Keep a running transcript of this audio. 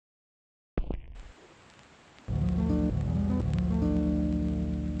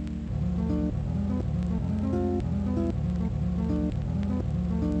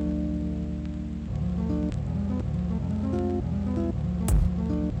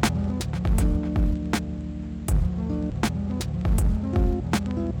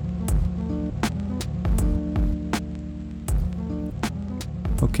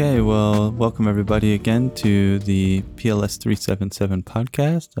Okay, well, welcome everybody again to the PLS 377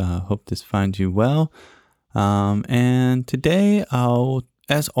 podcast. Hope this finds you well. And today I'll,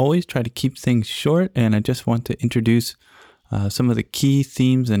 as always, try to keep things short, and I just want to introduce some of the key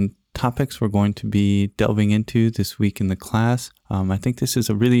themes and topics we're going to be delving into this week in the class. I think this is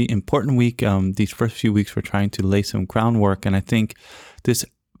a really important week. These first few weeks we're trying to lay some groundwork, and I think this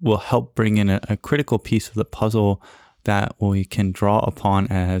will help bring in a critical piece of the puzzle that we can draw upon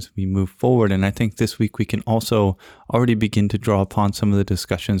as we move forward. And I think this week we can also already begin to draw upon some of the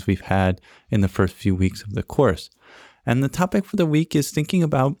discussions we've had in the first few weeks of the course. And the topic for the week is thinking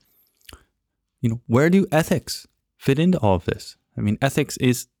about, where do ethics fit into all of this? I mean, ethics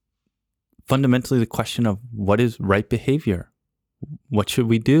is fundamentally the question of what is right behavior? What should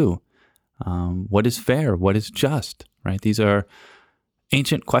we do? What is fair? What is just, right? These are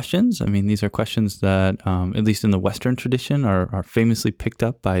ancient questions. I mean, these are questions that, at least in the Western tradition, are famously picked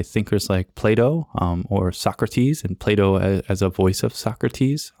up by thinkers like Plato or Socrates, and Plato as a voice of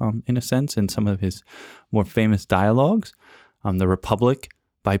Socrates, in a sense, in some of his more famous dialogues. The Republic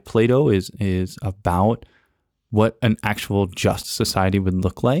by Plato is about what an actual just society would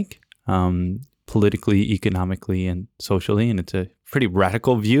look like, politically, economically, and socially. And it's a pretty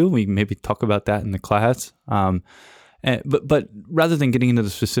radical view. We maybe talk about that in the class. But rather than getting into the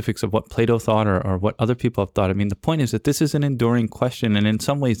specifics of what Plato thought or what other people have thought, I mean, the point is that this is an enduring question. And in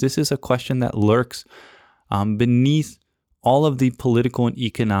some ways, this is a question that lurks beneath all of the political and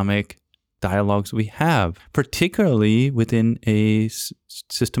economic dialogues we have, particularly within a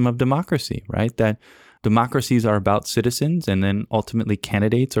system of democracy, right? That democracies are about citizens and then ultimately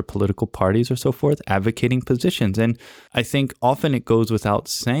candidates or political parties or so forth advocating positions. And I think often it goes without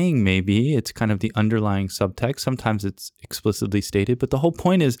saying, maybe it's kind of the underlying subtext. Sometimes it's explicitly stated, but the whole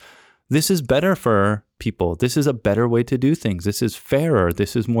point is this is better for people. This is a better way to do things. This is fairer.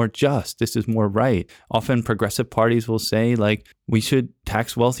 This is more just. This is more right. Often progressive parties will say, like, we should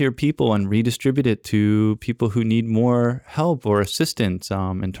tax wealthier people and redistribute it to people who need more help or assistance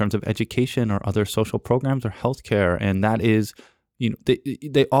in terms of education or other social programs or healthcare. And that is,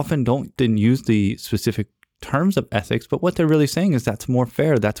 they often didn't use the specific terms of ethics, but what they're really saying is that's more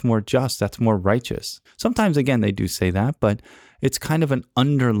fair, that's more just, that's more righteous. Sometimes, again, they do say that, but it's kind of an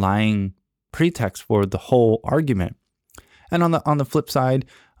underlying pretext for the whole argument. And on the flip side,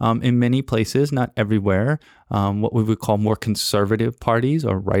 in many places, not everywhere, what we would call more conservative parties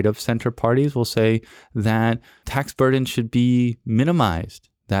or right-of-center parties will say that tax burden should be minimized,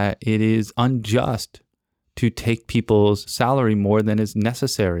 that it is unjust to take people's salary more than is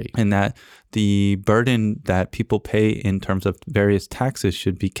necessary, and that the burden that people pay in terms of various taxes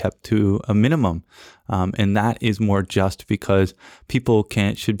should be kept to a minimum. And that is more just because people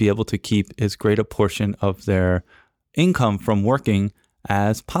should be able to keep as great a portion of their income from working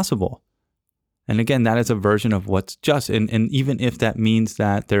as possible. And again, that is a version of what's just. And even if that means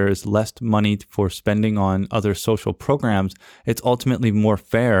that there is less money for spending on other social programs, it's ultimately more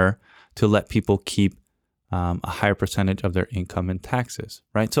fair to let people keep a higher percentage of their income in taxes,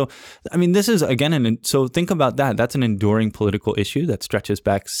 right? So, I mean, this is, again, so think about that. That's an enduring political issue that stretches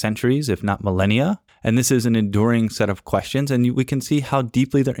back centuries, if not millennia. And this is an enduring set of questions, and we can see how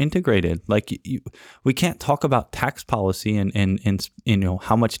deeply they're integrated. Like, we can't talk about tax policy and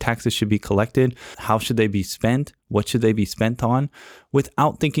how much taxes should be collected, how should they be spent, what should they be spent on,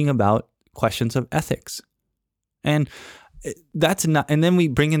 without thinking about questions of ethics. And that's not, and then we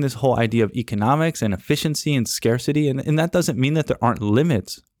bring in this whole idea of economics and efficiency and scarcity, and that doesn't mean that there aren't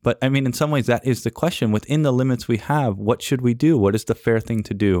limits. But I mean, in some ways, that is the question. Within the limits we have, what should we do? What is the fair thing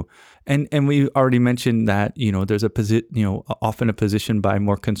to do? And we already mentioned that, there's often a position by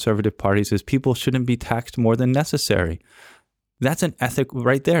more conservative parties is people shouldn't be taxed more than necessary. That's an ethic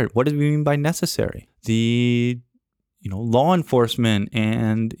right there. What do we mean by necessary? The law enforcement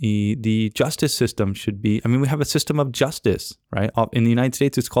and the justice system should be, we have a system of justice, right? In the United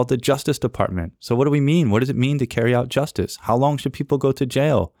States, it's called the Justice Department. So what do we mean? What does it mean to carry out justice? How long should people go to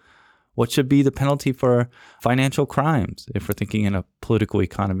jail? What should be the penalty for financial crimes, if we're thinking in a political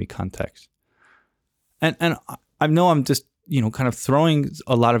economy context? And I know I'm just, kind of throwing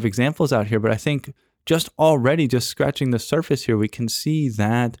a lot of examples out here, but I think just scratching the surface here, we can see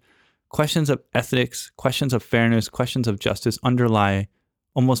that questions of ethics, questions of fairness, questions of justice underlie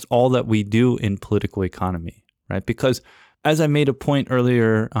almost all that we do in political economy, right? Because as I made a point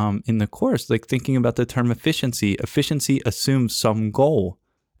earlier in the course, like thinking about the term efficiency assumes some goal,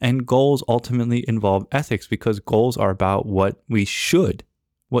 and goals ultimately involve ethics because goals are about what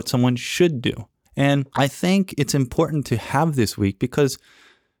someone should do. And I think it's important to have this week because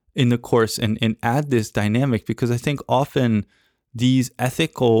in the course and add this dynamic, because I think often these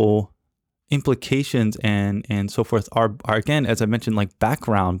ethical implications and so forth are again, as I mentioned, like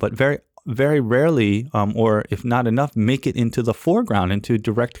background, but very, very rarely, or if not enough, make it into the foreground, into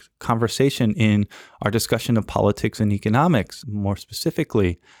direct conversation in our discussion of politics and economics, more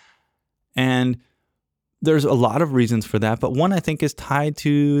specifically. And there's a lot of reasons for that, but one I think is tied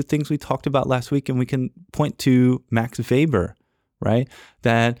to things we talked about last week, and we can point to Max Weber, right?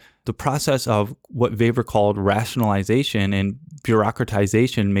 That the process of what Weber called rationalization and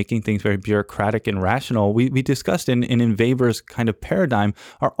bureaucratization, making things very bureaucratic and rational, we discussed in Weber's kind of paradigm,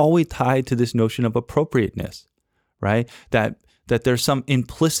 are always tied to this notion of appropriateness, right? That there's some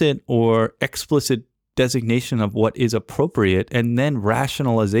implicit or explicit designation of what is appropriate, and then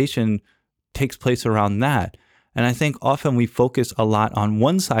rationalization takes place around that. And I think often we focus a lot on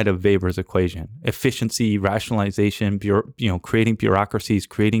one side of Weber's equation: efficiency, rationalization, creating bureaucracies,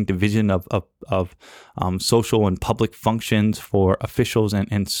 creating division of social and public functions for officials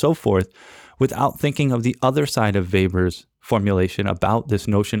and so forth, without thinking of the other side of Weber's formulation about this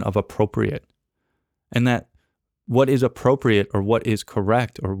notion of appropriate. And that what is appropriate, or what is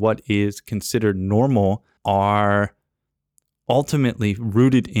correct, or what is considered normal are ultimately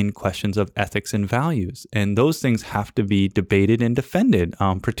rooted in questions of ethics and values. And those things have to be debated and defended,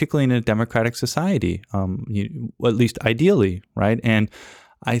 particularly in a democratic society, at least ideally, right? And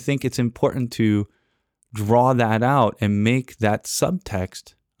I think it's important to draw that out and make that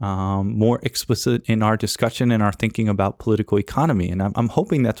subtext more explicit in our discussion and our thinking about political economy. And I'm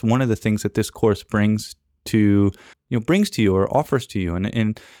hoping that's one of the things that this course brings to you or offers to you.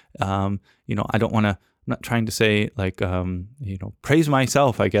 And I don't want to, I'm not trying to say praise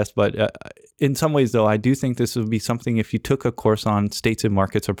myself, I guess, but in some ways, though, I do think this would be something, if you took a course on states and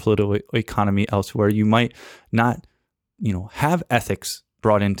markets or political economy elsewhere, you might not, have ethics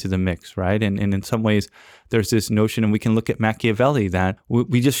brought into the mix, right? And in some ways, there's this notion, and we can look at Machiavelli, that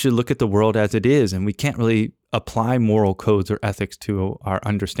we just should look at the world as it is, and we can't really apply moral codes or ethics to our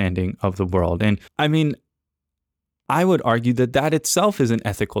understanding of the world. And I mean, I would argue that itself is an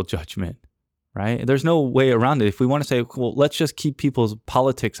ethical judgment. Right? There's no way around it. If we want to say, well, let's just keep people's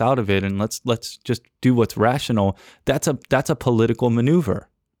politics out of it and let's just do what's rational, that's a political maneuver.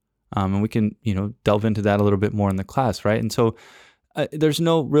 And we can, delve into that a little bit more in the class, right? And so there's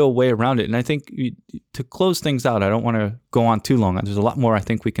no real way around it. And I think to close things out, I don't want to go on too long. There's a lot more I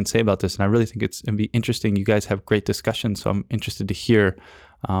think we can say about this, and I really think it's going to be interesting. You guys have great discussions, so I'm interested to hear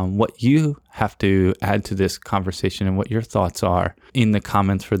what you have to add to this conversation and what your thoughts are in the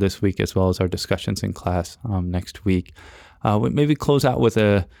comments for this week, as well as our discussions in class next week. We maybe close out with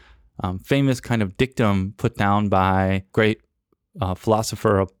a famous kind of dictum put down by great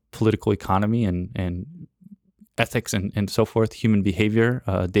philosopher of political economy and ethics and so forth, human behavior,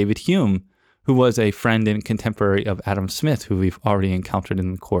 David Hume, who was a friend and contemporary of Adam Smith, who we've already encountered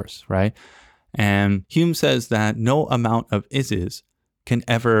in the course, right? And Hume says that no amount of is can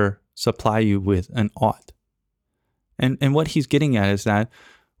ever supply you with an ought. And what he's getting at is that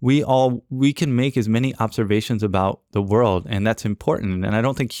we can make as many observations about the world, and that's important. And I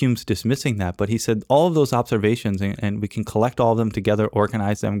don't think Hume's dismissing that, but he said all of those observations, and we can collect all of them together,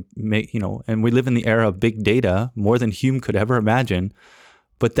 organize them, and we live in the era of big data, more than Hume could ever imagine.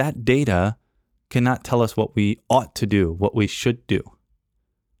 But that data cannot tell us what we ought to do, what we should do.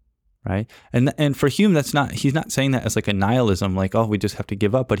 Right. And for Hume, he's not saying that as like a nihilism, like, oh, we just have to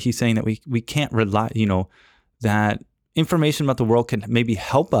give up. But he's saying that we can't rely, that information about the world can maybe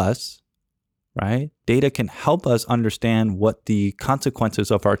help us, right? Data can help us understand what the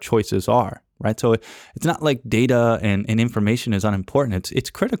consequences of our choices are, right? So it's not like data and information is unimportant. It's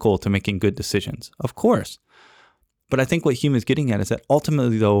critical to making good decisions, of course. But I think what Hume is getting at is that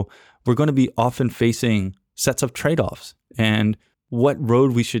ultimately, though, we're going to be often facing sets of trade-offs, and what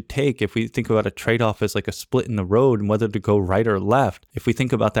road we should take. If we think about a trade-off as like a split in the road and whether to go right or left, if we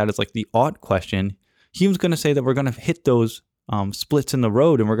think about that as like the ought question, Hume's going to say that we're going to hit those splits in the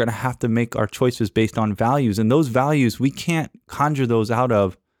road, and we're going to have to make our choices based on values. And those values, we can't conjure those out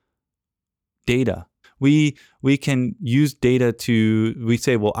of data. We can use data we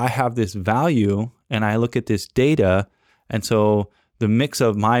say, well, I have this value and I look at this data, and so the mix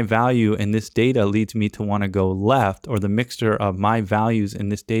of my value and this data leads me to want to go left, or the mixture of my values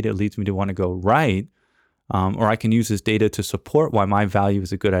and this data leads me to want to go right. Or I can use this data to support why my value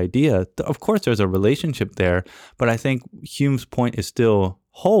is a good idea. Of course, there's a relationship there, but I think Hume's point still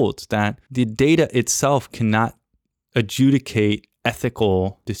holds that the data itself cannot adjudicate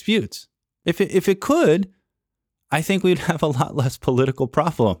ethical disputes. If it could, I think we'd have a lot less political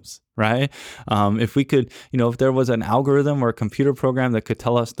problems, right? If we could, if there was an algorithm or a computer program that could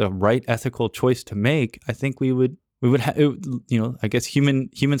tell us the right ethical choice to make, I think we would we would have, I guess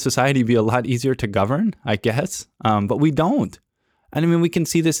human society would be a lot easier to govern, I guess, but we don't. And I mean, we can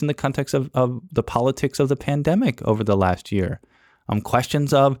see this in the context of the politics of the pandemic over the last year.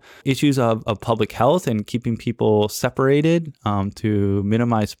 Questions of issues of public health and keeping people separated to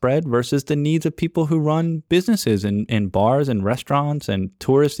minimize spread versus the needs of people who run businesses in bars and restaurants and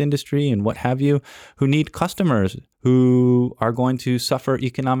tourist industry and what have you, who need customers who are going to suffer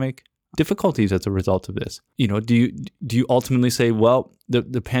economic difficulties as a result of this. Do you ultimately say, well,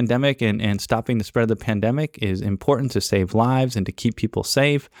 the pandemic and stopping the spread of the pandemic is important to save lives and to keep people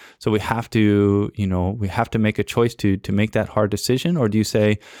safe, so we have to make a choice to make that hard decision? Or do you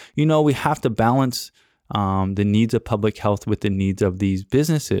say, we have to balance the needs of public health with the needs of these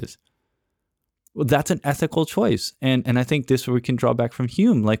businesses? Well, that's an ethical choice. And I think this we can draw back from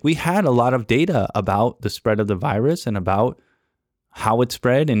Hume. Like, we had a lot of data about the spread of the virus and about how it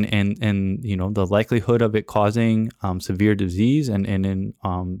spread and the likelihood of it causing severe disease and in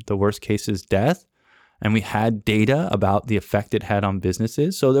the worst cases, death. And we had data about the effect it had on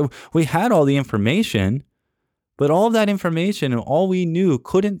businesses. So we had all the information, but all of that information and all we knew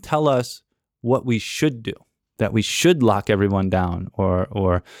couldn't tell us what we should do, that we should lock everyone down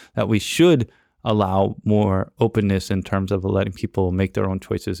or that we should allow more openness in terms of letting people make their own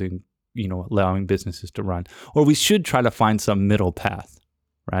choices and allowing businesses to run, or we should try to find some middle path,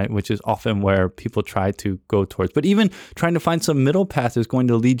 right? Which is often where people try to go towards. But even trying to find some middle path is going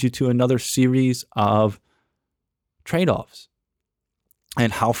to lead you to another series of trade-offs.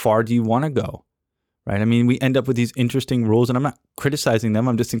 And how far do you want to go, right? I mean, we end up with these interesting rules, and I'm not criticizing them.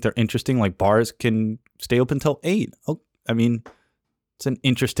 I just think they're interesting. Like, bars can stay open till 8. Oh, I mean, it's an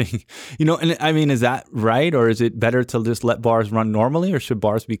interesting, and I mean, is that right? Or is it better to just let bars run normally, or should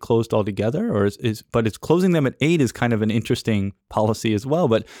bars be closed altogether? Or but it's closing them at 8 is kind of an interesting policy as well.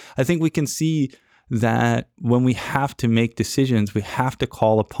 But I think we can see that when we have to make decisions, we have to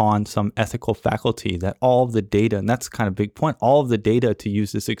call upon some ethical faculty, that all of the data, and that's kind of a big point, all of the data, to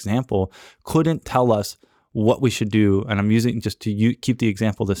use this example, couldn't tell us what we should do. And I'm using, just to keep the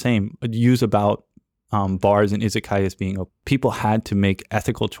example the same, use about bars and izakayas being open. People had to make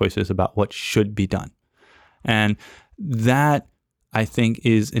ethical choices about what should be done. And that, I think,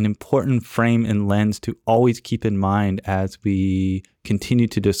 is an important frame and lens to always keep in mind as we continue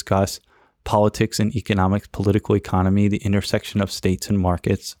to discuss politics and economics, political economy, the intersection of states and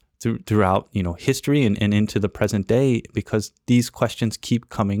markets throughout history and into the present day, because these questions keep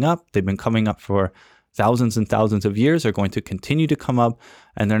coming up. They've been coming up for thousands and thousands of years, are going to continue to come up,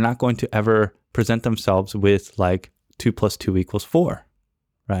 and they're not going to ever present themselves with like 2 + 2 = 4,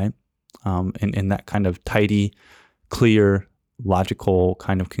 right? In that kind of tidy, clear, logical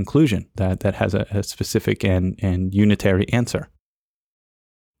kind of conclusion that has a specific and unitary answer.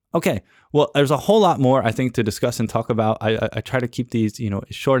 Okay, well, there's a whole lot more, I think, to discuss and talk about. I try to keep these,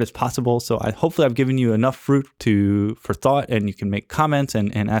 as short as possible. So hopefully I've given you enough fruit for thought, and you can make comments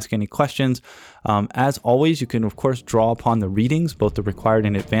and ask any questions. As always, you can, of course, draw upon the readings, both the required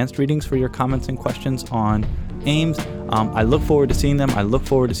and advanced readings, for your comments and questions on Ames. I look forward to seeing them. I look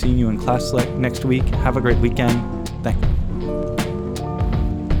forward to seeing you in class next week. Have a great weekend. Thank you.